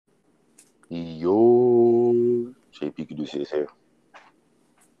Yo, JP Caduceus here.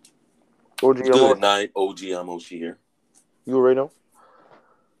 OG, Good night, OG. I'm Ochi here. you already know.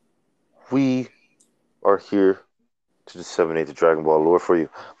 We are here to disseminate the Dragon Ball lore for you.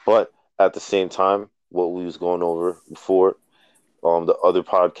 But at the same time, what we was going over before, the other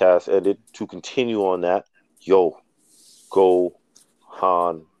podcast ended, to continue on that, yo,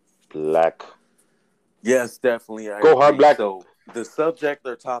 Gohan Black. Yes, definitely. I Gohan agree. Black. So, the subject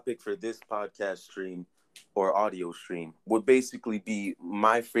or topic for this podcast stream or audio stream would basically be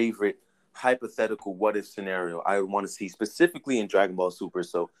my favorite hypothetical what if scenario I would want to see specifically in Dragon Ball Super.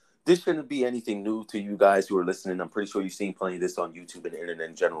 So, this shouldn't be anything new to you guys who are listening. I'm pretty sure you've seen plenty of this on YouTube and the internet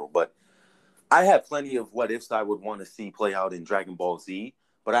in general. But I have plenty of what ifs I would want to see play out in Dragon Ball Z,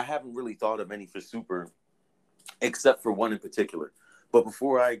 but I haven't really thought of any for Super except for one in particular. But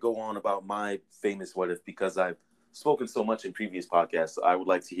before I go on about my famous what if, because I've spoken so much in previous podcasts, I would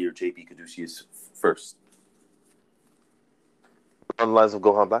like to hear JP Caduceus first. On the lines of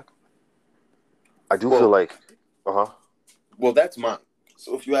Gohan Black. I do feel Well, like, well, that's mine.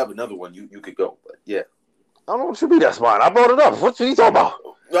 So if you have another one, you could go. But yeah, I don't know what you mean. That's mine. I brought it up. What you talking about?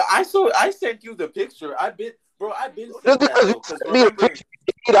 well, I sent you the picture. I've been saying Just that because you though, because sent me a remember. picture,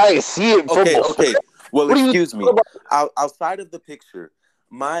 I didn't see it from Okay, before. okay. Well, What are you excuse me. talking about? Outside of the picture,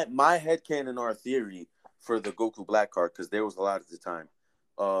 my headcanon or theory for the Goku Black card, because there was a lot at the time.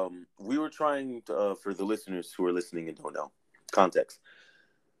 We were trying to, for the listeners who are listening and don't know context.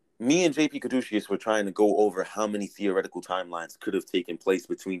 Me and JP Caduceus were trying to go over how many theoretical timelines could have taken place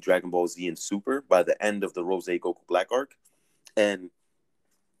between Dragon Ball Z and Super by the end of the Rose Goku Black arc. And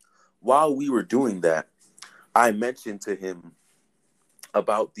while we were doing that, I mentioned to him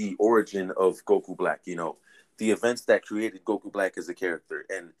about the origin of Goku Black, the events that created Goku Black as a character.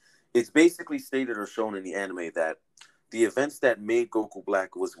 And it's basically stated or shown in the anime that the events that made Goku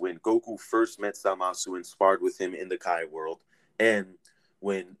Black was when Goku first met Zamasu and sparred with him in the Kai world, and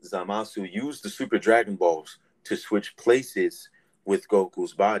when Zamasu used the Super Dragon Balls to switch places with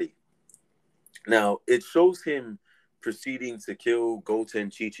Goku's body. Now, it shows him proceeding to kill Goten,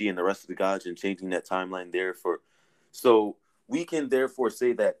 Chi-Chi, and the rest of the gods and changing that timeline there for... So we can therefore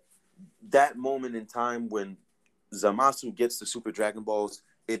say that that moment in time when Zamasu gets the Super Dragon Balls,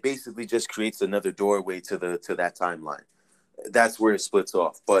 it basically just creates another doorway to that timeline. That's where it splits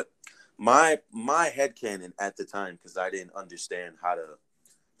off. But my headcanon at the time, because I didn't understand how to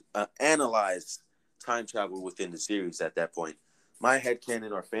analyze time travel within the series at that point, my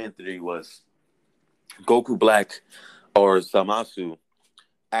headcanon or fan theory was Goku Black or Zamasu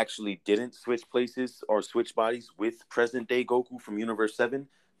actually didn't switch places or switch bodies with present day Goku from Universe 7,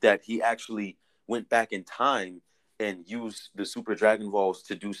 that he actually went back in time and used the Super Dragon Balls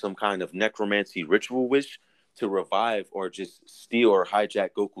to do some kind of necromancy ritual wish to revive or just steal or hijack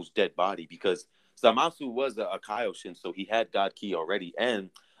Goku's dead body, because Zamasu was a Kaioshin, so he had God Ki already. And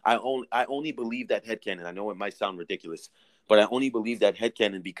I only believe that headcanon. I know it might sound ridiculous, but I only believe that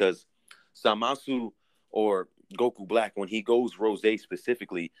headcanon because Zamasu or Goku Black, when he goes Rose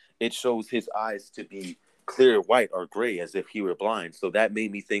specifically, it shows his eyes to be clear white or gray as if he were blind. So that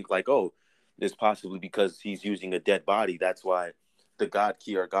made me think like, oh, it's possibly because he's using a dead body. That's why the God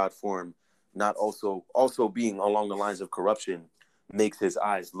Ki or God form, not also being along the lines of corruption, makes his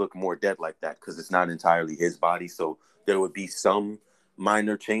eyes look more dead like that, because it's not entirely his body. So there would be some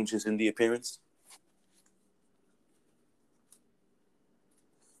minor changes in the appearance.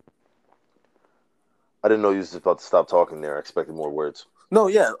 I didn't know you was about to stop talking there. I expected more words. No,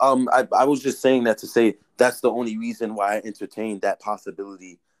 yeah. I was just saying that to say that's the only reason why I entertained that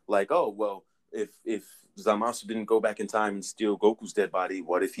possibility. Like, oh, well, if Zamasu didn't go back in time and steal Goku's dead body,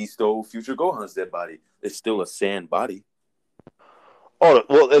 what if he stole Future Gohan's dead body? It's still a sand body. Oh,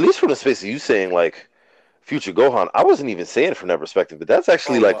 well, at least from the space of you saying, like, Future Gohan, I wasn't even saying it from that perspective, but that's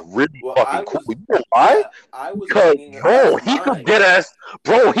actually, Oh like, well, really well, I fucking cool. was, You know why? yeah, I was Because, bringing it yo, as he could mine. dead ass,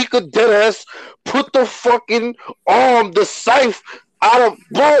 bro, he could dead ass put the fucking, the scythe out of,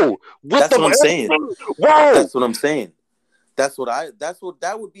 bro, with That's the, what I'm saying. whoa. That's what I'm saying.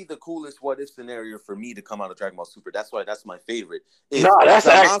 That would be the coolest what if scenario for me to come out of Dragon Ball Super. That's why that's my favorite. If Nah, that's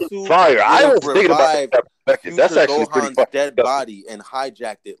actually Zamasu fire. would I have was thinking about revived that perspective. That's Future actually pretty Gohan's fucking dead disgusting. body and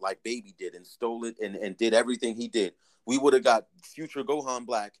hijacked it like Baby did and stole it and did everything he did, we would have got Future Gohan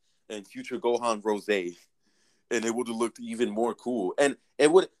Black and Future Gohan Rose, and it would have looked even more cool. And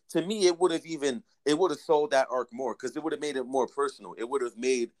it would, to me, it would have sold that arc more, because it would have made it more personal. It would have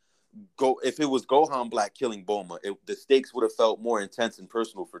made if it was Gohan Black killing Bulma, the stakes would have felt more intense and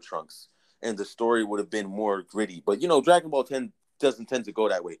personal for Trunks, and the story would have been more gritty. But Dragon Ball 10 doesn't tend to go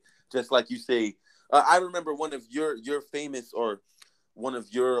that way. Just like you say, I remember one of your famous, or one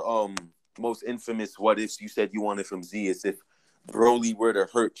of your most infamous what ifs you said you wanted from Z is if Broly were to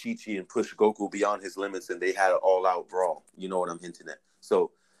hurt Chi-Chi and push Goku beyond his limits and they had an all-out brawl. You know what I'm hinting at.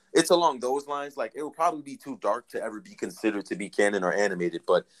 So it's along those lines. Like, it will probably be too dark to ever be considered to be canon or animated,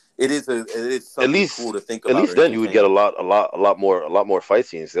 but it is At something cool least, to think at about least or then you would get entertain. a lot more fight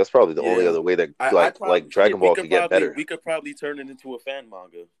scenes. That's probably the only Yeah. other way that I like probably Dragon we Ball could could get probably better. we could probably turn it into a fan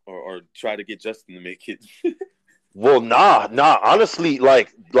manga or try to get Justin to make it. Well, nah. Honestly,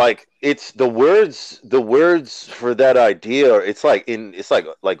 it's the words for that idea. It's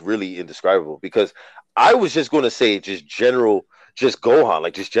like really indescribable because I was just going to say just Gohan,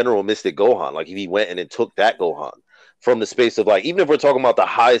 like just general Mystic Gohan. Like if he went and then took that Gohan from the space of like, even if we're talking about the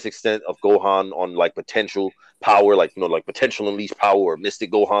highest extent of Gohan on like potential power, like like potential unleashed power or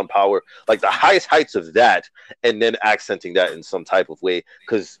Mystic Gohan power, like the highest heights of that, and then accenting that in some type of way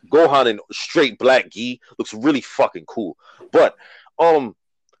because Gohan in straight black gi looks really fucking cool. But um,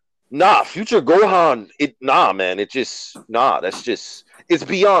 nah, future Gohan, man, that's just it's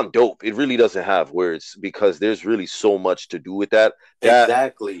beyond dope. It really doesn't have words because there's really so much to do with that. That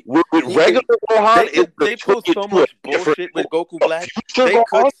Exactly. with He regular could. Gohan, it They took pull it so to a much different bullshit with level. Goku But Black. future They Gohan,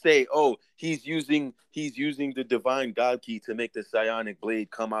 could say, "Oh, he's using the divine God key to make the psionic blade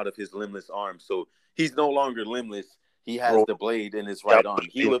come out of his limbless arm, so he's no longer limbless. He has bro, the blade in his that right would arm.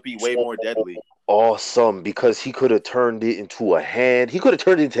 He have been would be way so more deadly." awesome because he could have turned it into a hand. He could have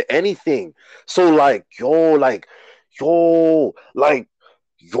turned it into anything. So yo, like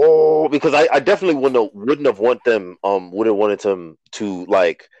yo, because I definitely wouldn't have wouldn't wanted them to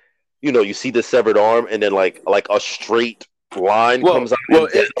like, you see the severed arm and then like a straight line comes out Well,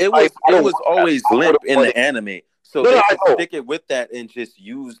 and then the it pipe. was I it don't was want that. always I would limp have in wanted the anime, so no, they I could know. stick it with that and just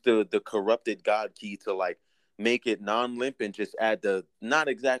use the corrupted God key to like make it non-limp and just add the not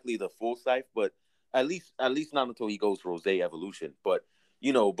exactly the full scythe, but at least not until he goes Rose Evolution. But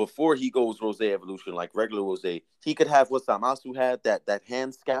before he goes Rose Evolution, like regular Rose, he could have what Samasu had, that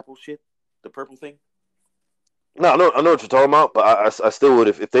hand scalpel shit, the purple thing. No, I know what you're talking about, but I still would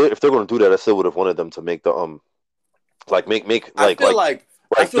if they're going to do that, I still would have wanted them to make the like make I feel like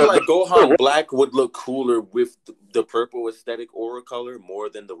I like feel like the Gohan Black would look cooler with the purple aesthetic aura color more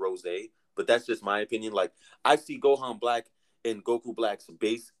than the rose. But that's just my opinion. Like, I see Gohan Black and Goku Black's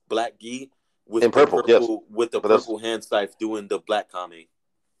base black gi in with the purple, yes, but purple hand scythe doing the black Kame.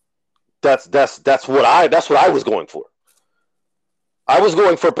 that's what I was going for. I was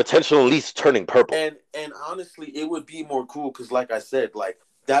going for potential at least turning purple. And honestly, it would be more cool because, like I said, like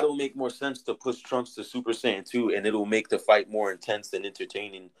that'll make more sense to push Trunks to Super Saiyan 2, and it'll make the fight more intense and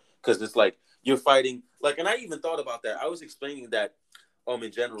entertaining because it's like you're fighting like, and I even thought about that. I was explaining that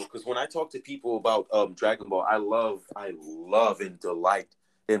in general because when I talk to people about Dragon Ball, I love and delight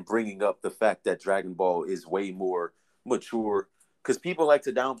in bringing up the fact that Dragon Ball is way more mature. Because people like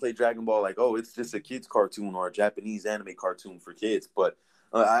to downplay Dragon Ball, like, oh, it's just a kids' cartoon or a Japanese anime cartoon for kids. But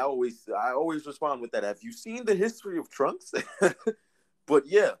I always respond with that. Have you seen the history of Trunks? But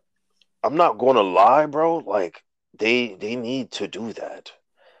yeah, I'm not going to lie, bro. Like they need to do that.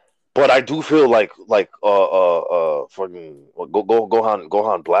 But I do feel like fucking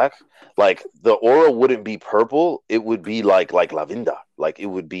Gohan Black, like the aura wouldn't be purple, it would be like Lavinda, like it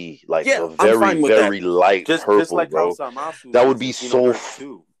would be like yeah, a I'm very fine with that. very light Just purple, like how bro. Samasu's That would is be in Xenoverse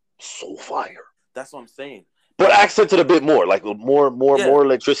 2. so fire. That's what I'm saying. But Like, accented a bit more, like yeah, more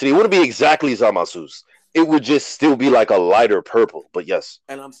electricity. It wouldn't be exactly Zamasu's. It would just still be like a lighter purple. But yes,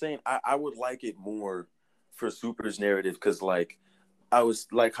 and I'm saying I would like it more for Super's narrative because, like, I was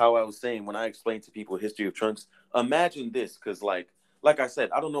like how I was saying when I explained to people history of Trunks. Imagine this, because like I said,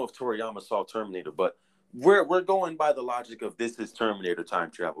 I don't know if Toriyama saw Terminator, but we're going by the logic of this is Terminator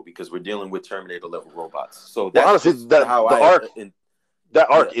time travel because we're dealing with Terminator level robots. So well, that's honestly, just how that yeah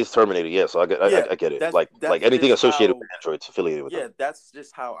arc is Terminator. Yeah, so yeah I get it. Like that's anything just associated how with androids affiliated with them. yeah that's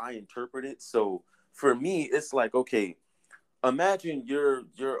just how I interpret it. So for me, it's like, okay, imagine you're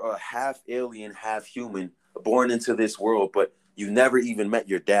a half alien, half human, born into this world, but you never even met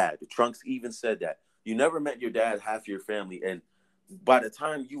your dad. Trunks even said that you never met your dad, half your family, and by the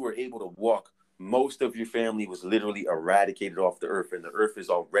time you were able to walk, most of your family was literally eradicated off the earth, and the earth is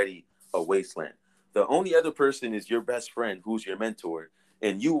already a wasteland. The only other person is your best friend, who's your mentor,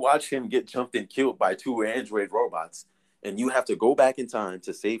 and you watch him get jumped and killed by two android robots, and you have to go back in time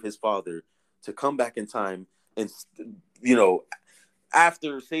to save his father, to come back in time and you know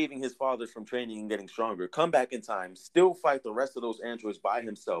after saving his father from training and getting stronger, come back in time, still fight the rest of those androids by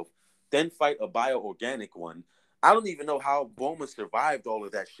himself, then fight a bioorganic one. I don't even know how Bulma survived all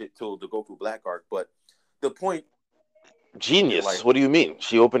of that shit till the Goku Black arc, but the point, Genius. like, What do you mean?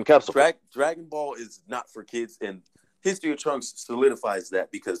 She opened capsule. Dragon Ball is not for kids, and History of Trunks solidifies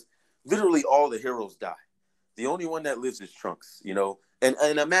that because literally all the heroes die. The only one that lives is Trunks, you know. And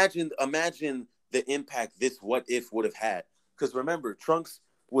imagine the impact this what if would have had. Because remember, Trunks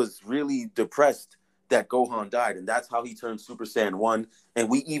was really depressed that Gohan died, and that's how he turned Super Saiyan 1. And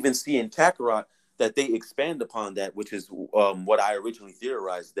we even see in Kakarot that they expand upon that, which is what I originally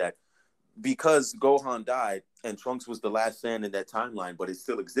theorized, that because Gohan died and Trunks was the last Saiyan in that timeline, but it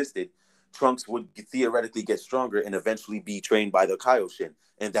still existed, Trunks would theoretically get stronger and eventually be trained by the Kaioshin.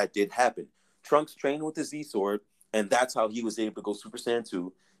 And that did happen. Trunks trained with the Z Sword, and that's how he was able to go Super Saiyan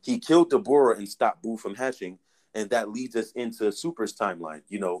 2. He killed Dabura and stopped Buu from hatching, and that leads us into Super's timeline.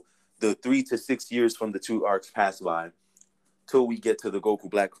 You know, the 3 to 6 years from the two arcs pass by till we get to the Goku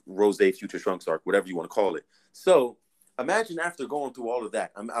Black Rose Future Trunks arc, whatever you want to call it. So imagine after going through all of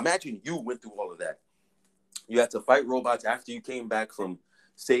that. Imagine you went through all of that. You had to fight robots after you came back from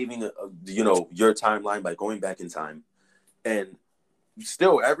saving, your timeline by going back in time, and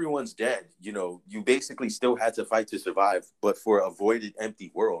still everyone's dead. You know, you basically still had to fight to survive, but for avoided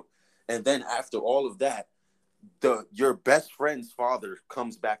empty world. And then after all of that, your best friend's father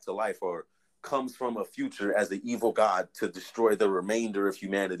comes back to life, or comes from a future as the evil god to destroy the remainder of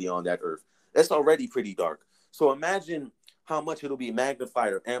humanity on that earth. That's already pretty dark. So imagine how much it'll be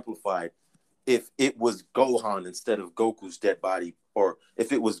magnified or amplified if it was Gohan instead of Goku's dead body, or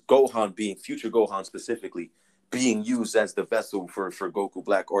if it was Gohan being future Gohan specifically being used as the vessel for Goku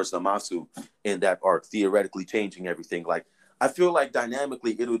Black or Zamasu in that arc, theoretically changing everything. Like, I feel like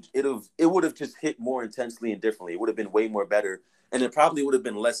dynamically it would have just hit more intensely and differently. It would have been way more better, and it probably would have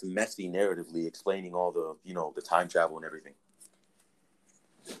been less messy narratively, explaining all the the time travel and everything.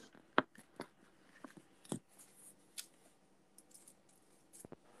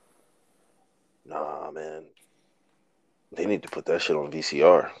 Nah, man. They need to put that shit on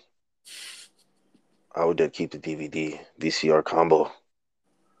VCR. I would then keep the DVD VCR combo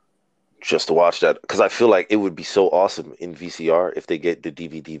just to watch that, because I feel like it would be so awesome in VCR if they get the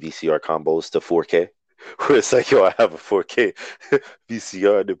DVD VCR combos to 4K. Where it's like, yo, I have a 4K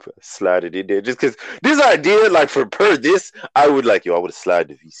VCR to slide it in there. Just because this idea, like per this, I would like, yo, I would have slide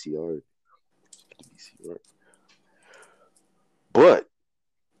the VCR. But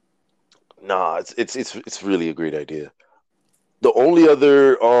nah, it's really a great idea. The only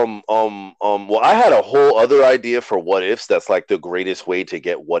other well, I had a whole other idea for what ifs. That's like the greatest way to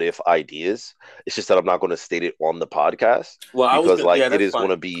get what if ideas. It's just that I'm not going to state it on the podcast, Well, because like yeah, it that's is going fine.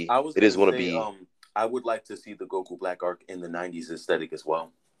 to be I was it gonna is going to say, be I would like to see the Goku Black arc in the '90s aesthetic as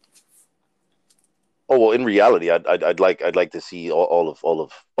well. oh well, in reality, I'd like to see all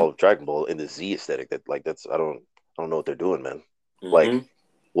of Dragon Ball in the Z aesthetic. That's I don't know what they're doing, man. Like,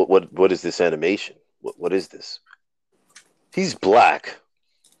 Mm-hmm. what is this animation? What is this? He's black.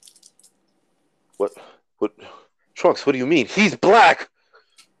 What what Trunks? What do you mean? He's black.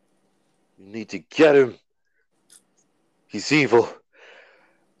 You need to get him. He's evil.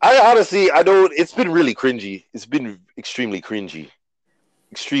 I honestly, I don't. It's been really cringy. It's been extremely cringy.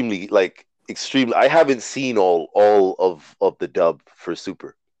 Extremely, like extremely. I haven't seen all of the dub for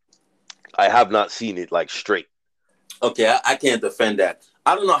Super. I have not seen it like straight. Okay, I can't defend that.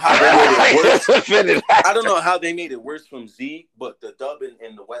 I don't know how they made it worse. Offended. I don't know how they made it worse from Z, but the dub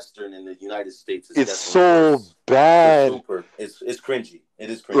in the Western in the United States is It's definitely so worse. bad. Super. It's cringy. It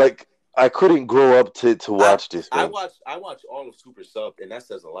is cringy. Like, I couldn't grow up to watch this, I man. watched all of Super Sub, and that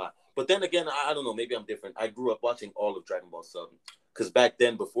says a lot. But then again, I don't know. Maybe I'm different. I grew up watching all of Dragon Ball Sub, because back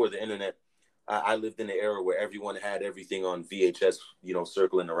then, before the internet, I lived in an era where everyone had everything on VHS,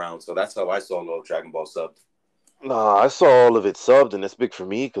 circling around. So that's how I saw all of Dragon Ball Sub. Nah, I saw all of it subbed, and it's big for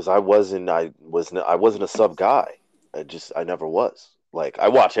me because I wasn't a sub guy. I never was. Like, I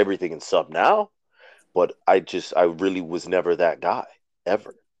watch everything in sub now, but I really was never that guy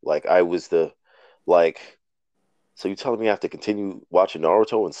ever. Like, I was like. So you telling me I have to continue watching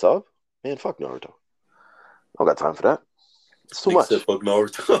Naruto and sub? Man, fuck Naruto. I don't got time for that. It's too Nigga much. said fuck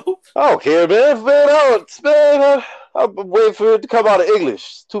Naruto. I don't care, man. I'm waiting for it to come out of English.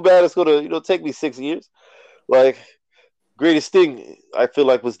 It's too bad it's gonna take me 6 years. Like, greatest thing I feel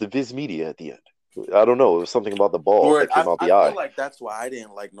like was the Viz Media at the end. I don't know. It was something about the ball that came out I the eye. feel like that's why I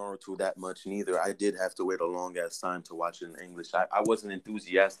didn't like Naruto that much neither. I did have to wait a long ass time to watch it in English. I wasn't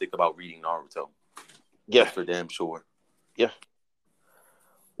enthusiastic about reading Naruto. Yeah, That's for damn sure. yeah.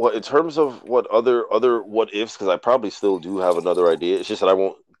 Well, in terms of what other what ifs, because I probably still do have another idea. It's just that I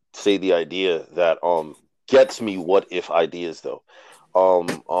won't say the idea that gets me what if ideas though.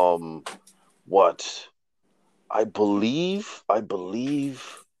 What I believe.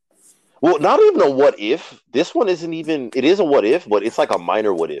 Well, not even a what if. This one isn't even. It is a what if, but it's like a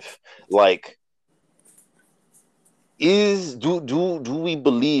minor what if. Like, Do we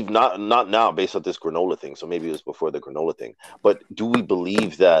believe, not now based on this granola thing, so maybe it was before the granola thing, but do we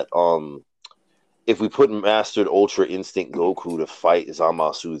believe that if we put Mastered Ultra Instinct Goku to fight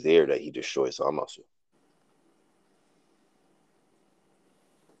Zamasu there, that he destroys Zamasu?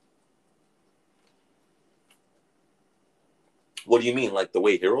 What do you mean? Like the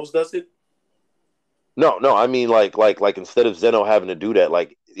way Heroes does it? No, I mean like instead of Zeno having to do that,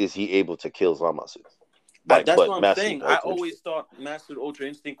 like is he able to kill Zamasu? Like, That's but what I'm Mastered saying. I Ultra always Instinct. thought Mastered Ultra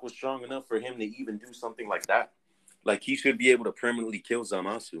Instinct was strong enough for him to even do something like that. Like he should be able to permanently kill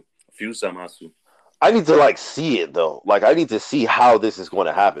Zamasu, fuse Zamasu. I need to like see it though. Like I need to see how this is going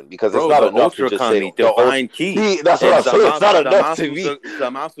to happen because it's Bro, not the enough to Ultra just say Kami, the ultra. Divine Key. See, that's what And I'm saying. It's not enough to me.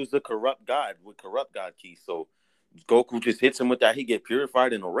 Zamasu's a corrupt god with corrupt god key. So Goku just hits him with that, he get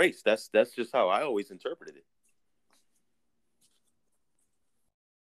purified and erased. That's just how I always interpreted it.